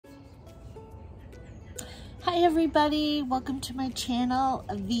Hi everybody, welcome to my channel,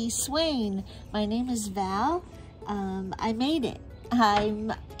 voswain. My name is Val. I made it.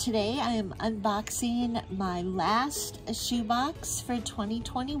 Today I am unboxing my last shoebox for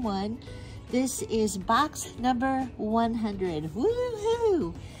 2021. This is box number 100.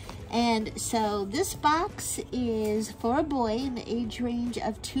 Woohoo! And so this box is for a boy in the age range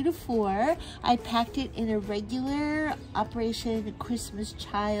of 2 to 4. I packed it in a regular Operation Christmas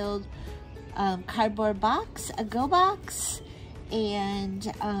Child cardboard box, a go box, and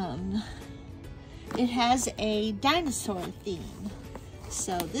it has a dinosaur theme.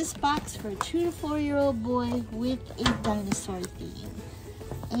 So this box for a 2 to 4 year old boy with a dinosaur theme.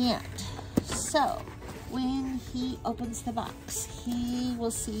 And so when he opens the box, he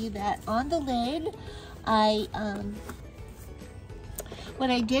will see that on the lid, what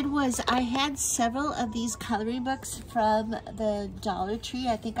I did was I had several of these coloring books from the Dollar Tree.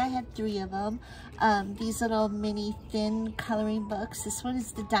 I think I had 3 of them. These little mini thin coloring books. This one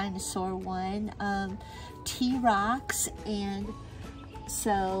is the dinosaur one, T-Rocks, and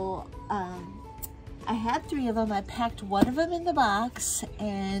so I had 3 of them. I packed one of them in the box,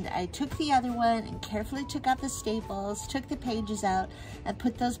 and I took the other one and carefully took out the staples, took the pages out, and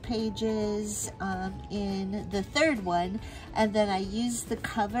put those pages in the 3rd one. And then I used the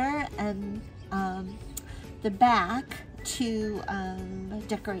cover and the back to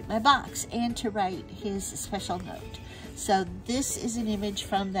decorate my box and to write his special note. So this is an image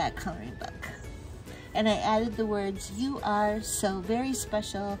from that coloring book. And I added the words, "You are so very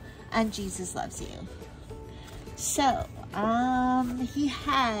special and Jesus loves you." So, he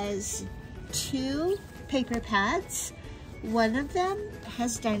has 2 paper pads. One of them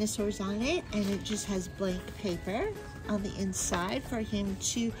has dinosaurs on it, and it just has blank paper on the inside for him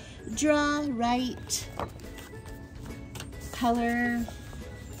to draw, write, color.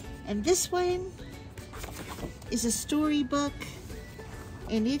 And this one is a storybook,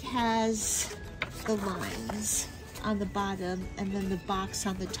 and it has the lines on the bottom and then the box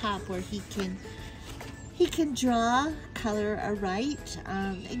on the top where he can draw, color, or write,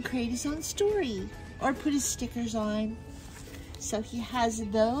 and create his own story or put his stickers on. So he has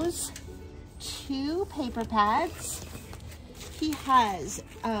those 2 paper pads. He has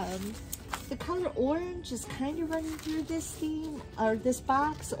the color orange is kind of running through this theme, or this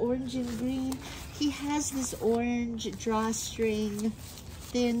box, orange and green. He has this orange drawstring,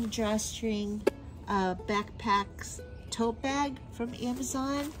 thin drawstring backpacks tote bag from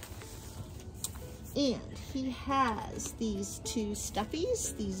Amazon. And he has these 2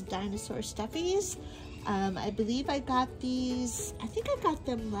 stuffies, these dinosaur stuffies. I believe I got these, I think I got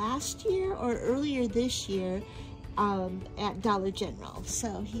them last year or earlier this year at Dollar General.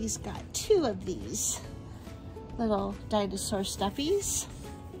 So he's got 2 of these little dinosaur stuffies.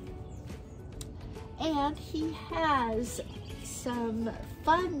 And he has some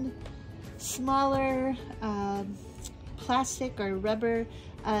fun, smaller plastic or rubber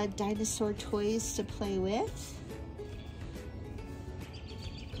dinosaur toys to play with.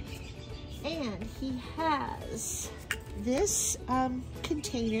 And he has this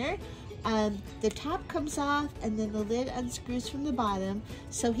container. The top comes off and then the lid unscrews from the bottom,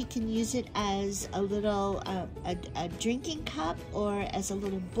 so he can use it as a little a drinking cup or as a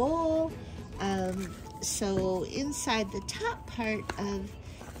little bowl. So inside the top part of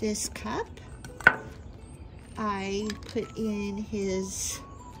this cup, I put in his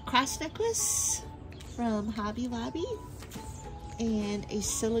cross necklace from Hobby Lobby and a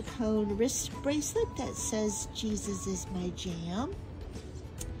silicone wrist bracelet that says "Jesus is my jam."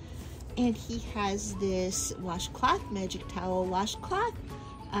 And he has this washcloth, magic towel washcloth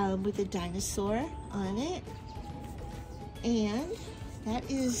with a dinosaur on it. And that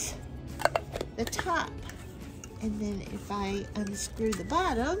is the top. And then if I unscrew the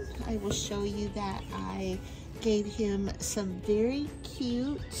bottom, I will show you that I gave him some very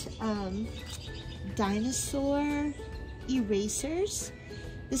cute dinosaur erasers.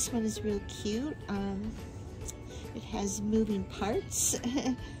 This one is real cute. It has moving parts,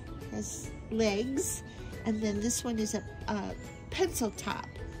 has legs, and then this one is a pencil top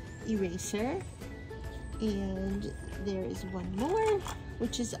eraser. And there is one more,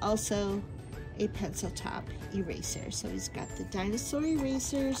 which is also a pencil top eraser. So he's got the dinosaur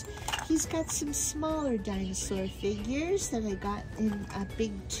erasers. He's got some smaller dinosaur figures that I got in a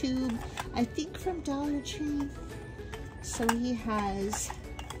big tube, I think from Dollar Tree. So he has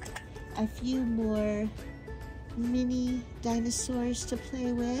a few more mini dinosaurs to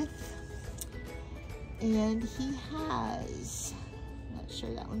play with. And he has, I'm not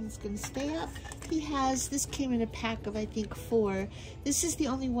sure that one's gonna stay up. this came in a pack of I think 4. This is the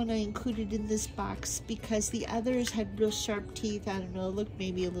only one I included in this box because the others had real sharp teeth. I don't know, looked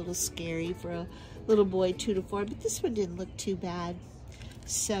maybe a little scary for a little boy 2 to 4, but this one didn't look too bad.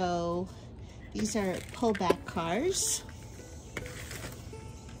 So these are pullback cars.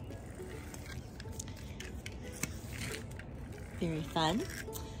 Very fun.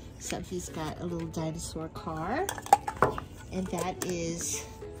 So he's got a little dinosaur car, and that is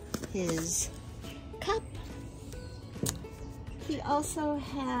his cup. He also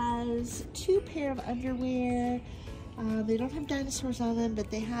has 2 pair of underwear. They don't have dinosaurs on them, but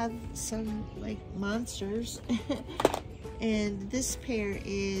they have some like monsters. And this pair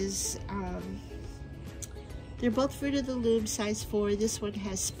is, they're both Fruit of the Loom size 4. This one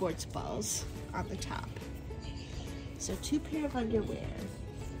has sports balls on the top. So 2 pair of underwear.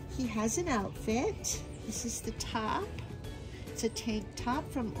 He has an outfit. This is the top. It's a tank top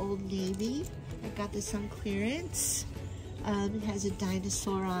from Old Navy. I got this on clearance. It has a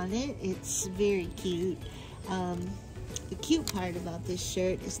dinosaur on it. It's very cute. The cute part about this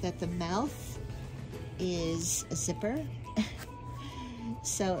shirt is that the mouth is a zipper.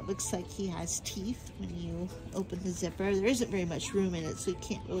 So it looks like he has teeth when you open the zipper. There isn't very much room in it, so you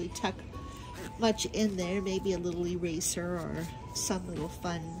can't really tuck much in there. Maybe a little eraser or some little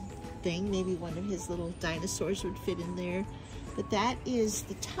fun thing. Maybe one of his little dinosaurs would fit in there. But that is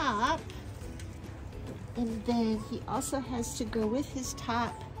the top. And then he also has to go with his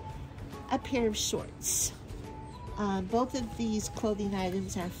top a pair of shorts. Both of these clothing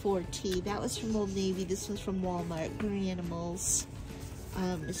items are 4T. That was from Old Navy. This one's from Walmart. Green Animals.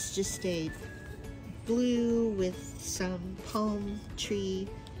 It's just a blue with some palm tree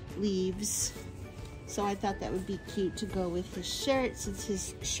leaves. So I thought that would be cute to go with his shirt, since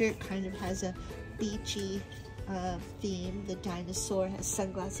his shirt kind of has a beachy theme. The dinosaur has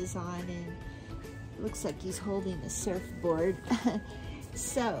sunglasses on and it looks like he's holding a surfboard.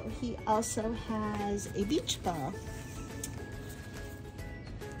 So he also has a beach ball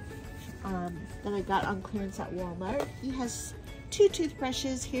that I got on clearance at Walmart. He has 2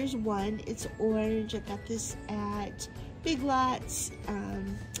 toothbrushes. Here's one. It's orange. I got this at Big Lots.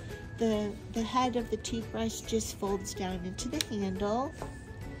 The head of the toothbrush just folds down into the handle.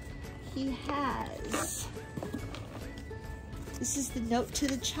 He has, this is the note to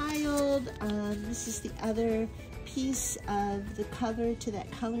the child. This is the other piece of the cover to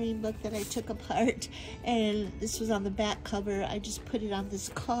that coloring book that I took apart, and this was on the back cover. I just put it on this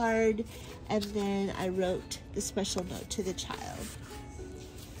card, and then I wrote the special note to the child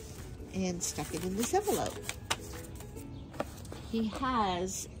and stuck it in this envelope. He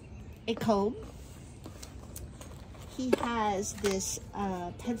has a comb. He has this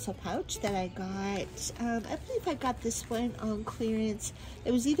pencil pouch that I got. I believe I got this one on clearance.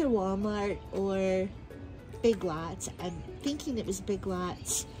 It was either Walmart or Big Lots. I'm thinking it was Big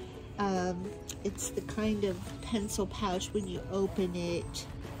Lots. It's the kind of pencil pouch when you open it,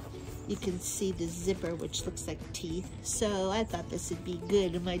 you can see the zipper, which looks like teeth. So I thought this would be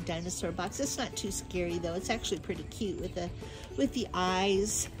good in my dinosaur box. It's not too scary though. It's actually pretty cute with the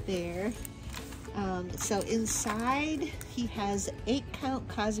eyes there. So inside he has 8-count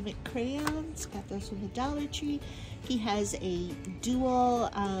cosmic crayons. Got those from the Dollar Tree. He has a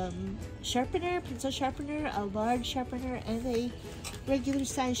dual sharpener, pencil sharpener, a large sharpener, and a regular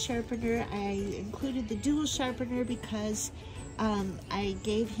size sharpener. I included the dual sharpener because I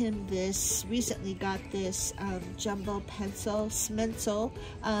gave him this, recently got this jumbo pencil, Smensel,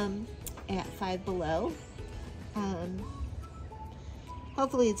 at Five Below.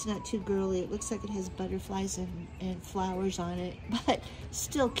 Hopefully it's not too girly. It looks like it has butterflies and flowers on it, but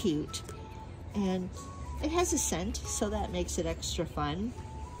still cute. And it has a scent, so that makes it extra fun.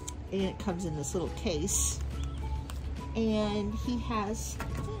 And it comes in this little case. And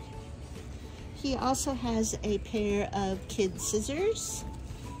he also has a pair of kid scissors.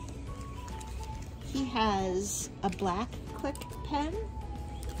 He has a black click pen,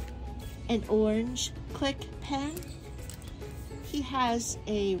 an orange click pen. He has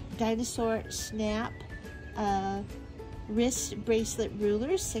a dinosaur snap wrist bracelet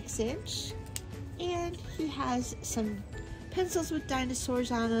ruler, 6-inch. And he has some pencils with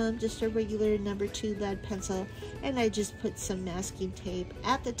dinosaurs on them, just a regular number 2 lead pencil. And I just put some masking tape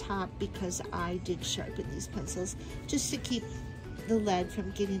at the top because I did sharpen these pencils just to keep the lead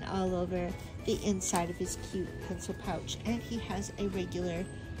from getting all over the inside of his cute pencil pouch. And he has a regular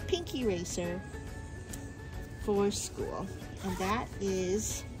pink eraser for school. And that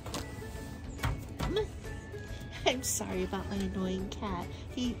is, I'm sorry about my annoying cat.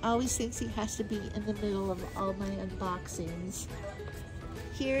 He always thinks he has to be in the middle of all my unboxings.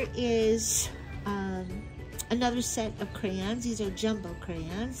 Here is Another set of crayons. These are jumbo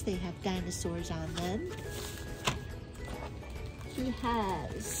crayons. They have dinosaurs on them. He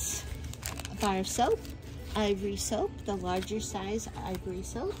has a bar of soap, ivory soap, the larger size ivory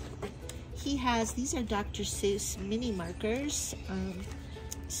soap. He has, these are Dr. Seuss mini markers,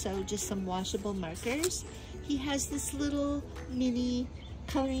 so just some washable markers. He has this little mini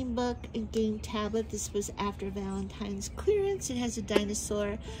coloring book and game tablet. This was after Valentine's clearance. It has a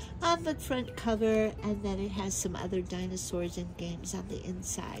dinosaur on the front cover, and then it has some other dinosaurs and games on the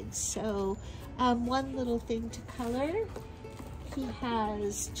inside. So one little thing to color. He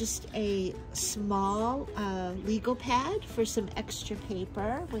has just a small legal pad for some extra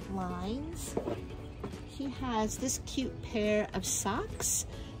paper with lines. He has this cute pair of socks.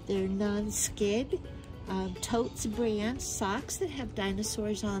 They're non-skid. Totes brand socks that have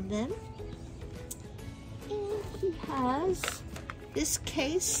dinosaurs on them. And he has this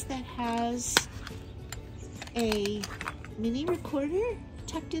case that has a mini recorder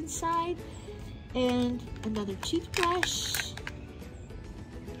tucked inside and another toothbrush.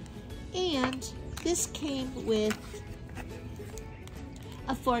 And this came with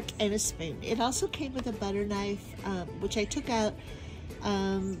a fork and a spoon. It also came with a butter knife, which I took out.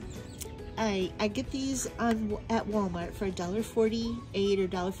 I get these at Walmart for $1.48 or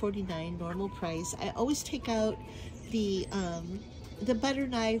 $1.49 normal price. I always take out the butter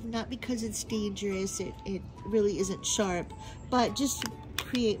knife, not because it's dangerous, it really isn't sharp, but just to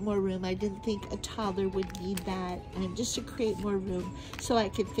create more room. I didn't think a toddler would need that, and just to create more room so I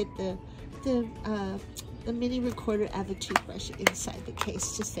could fit the mini recorder of a toothbrush inside the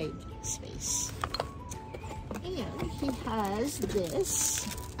case to save space. And he has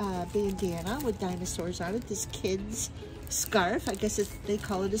this bandana with dinosaurs on it, this kid's scarf. I guess they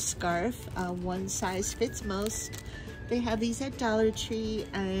call it a scarf. One size fits most. They have these at Dollar Tree,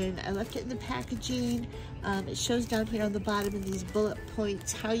 and I left it in the packaging. It shows down here on the bottom in these bullet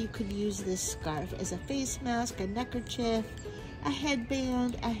points how you could use this scarf as a face mask, a neckerchief, a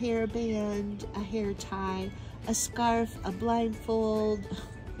headband, a hairband, a hair tie, a scarf, a blindfold,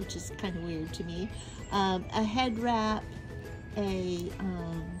 which is kind of weird to me, a head wrap, a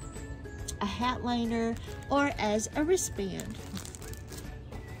hat liner, or as a wristband.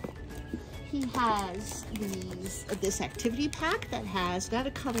 He has this activity pack that has not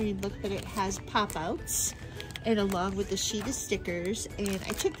a coloring book, but it has pop-outs, and along with a sheet of stickers. And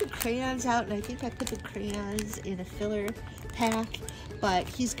I took the crayons out, and I think I put the crayons in a filler pack, but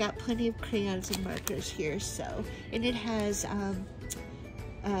he's got plenty of crayons and markers here. So, and it has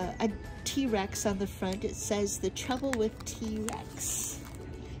a T-Rex on the front. It says "The Trouble with T-Rex."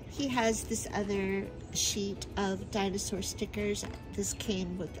 He has this other sheet of dinosaur stickers. This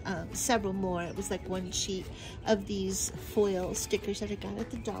came with several more. It was like one sheet of these foil stickers that I got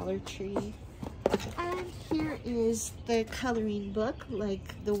at the Dollar Tree. And here is the coloring book,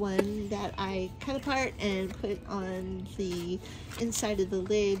 like the one that I cut apart and put on the inside of the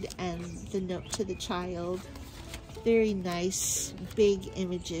lid, and the note to the child. Very nice, big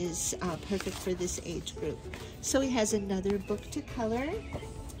images, perfect for this age group. So he has another book to color.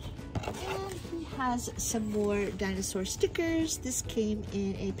 And he has some more dinosaur stickers. This came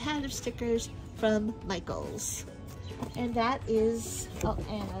in a pad of stickers from Michael's. And that is, oh,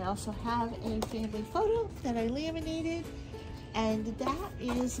 and I also have a family photo that I laminated. And that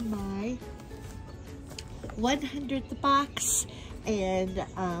is my 100th box. And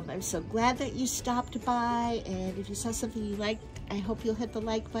I'm so glad that you stopped by. And if you saw something you liked, I hope you'll hit the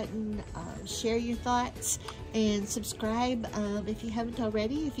like button, share your thoughts, and subscribe if you haven't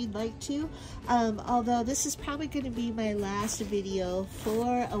already, if you'd like to. Although this is probably going to be my last video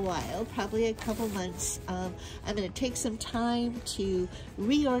for a while, probably a couple months. I'm going to take some time to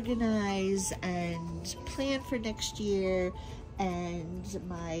reorganize and plan for next year. And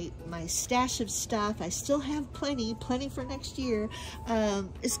my stash of stuff, I still have plenty for next year,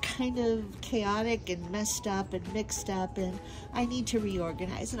 is kind of chaotic and messed up and mixed up, and I need to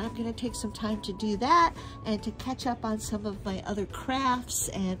reorganize, and I'm going to take some time to do that and to catch up on some of my other crafts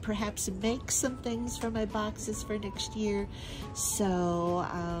and perhaps make some things for my boxes for next year. So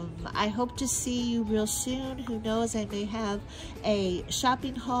I hope to see you real soon. Who knows, I may have a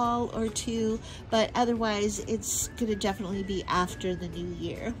shopping haul or two, but otherwise it's going to definitely be after the new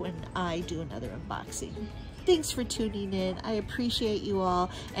year when I do another unboxing. Thanks for tuning in. I appreciate you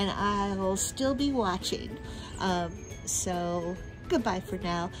all, and I'll still be watching. So goodbye for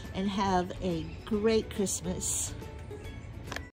now, and have a great Christmas.